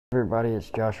Everybody, it's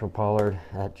Joshua Pollard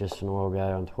at Just an Oil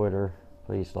Guy on Twitter.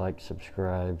 Please like,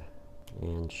 subscribe,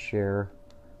 and share.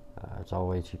 As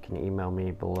always, you can email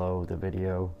me below the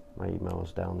video. My email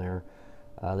is down there.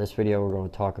 This video we're going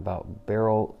to talk about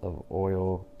barrel of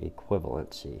oil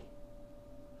equivalency.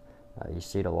 You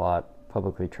see it a lot.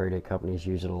 Publicly traded companies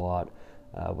use it a lot.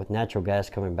 With natural gas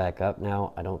coming back up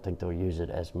now, I don't think they'll use it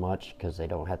as much because they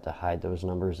don't have to hide those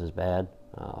numbers as bad.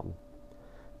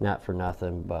 Not for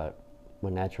nothing, but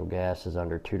when natural gas is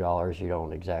under $2, you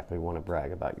don't exactly want to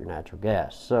brag about your natural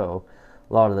gas. So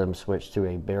a lot of them switch to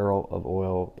a barrel of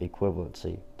oil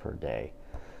equivalency per day.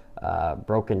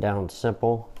 Broken down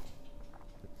simple,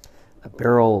 a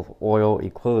barrel of oil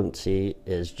equivalency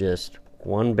is just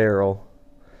one barrel,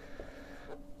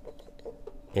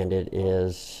 and it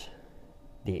is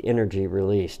the energy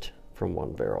released from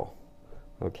one barrel.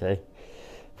 Okay,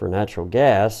 for natural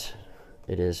gas,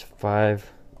 it is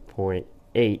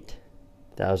 5.8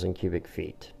 thousand cubic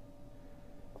feet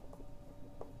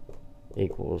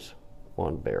equals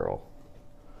one barrel.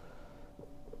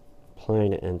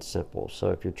 Plain and simple.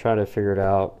 So if you're trying to figure it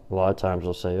out, a lot of times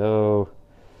they'll say, oh,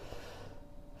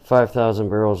 5,000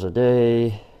 barrels a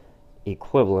day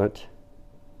equivalent,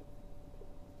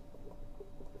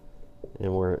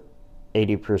 and we're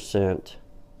 80%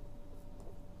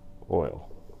 oil,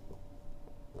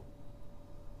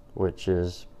 which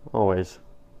is always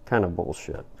kind of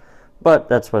bullshit. But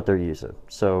that's what they're using.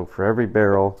 So for every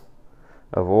barrel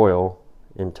of oil,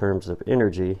 in terms of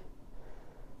energy,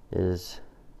 is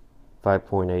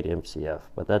 5.8 MCF.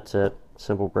 But that's it.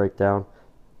 Simple breakdown.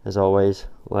 As always,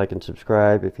 like and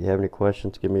subscribe. If you have any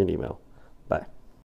questions, give me an email. Bye.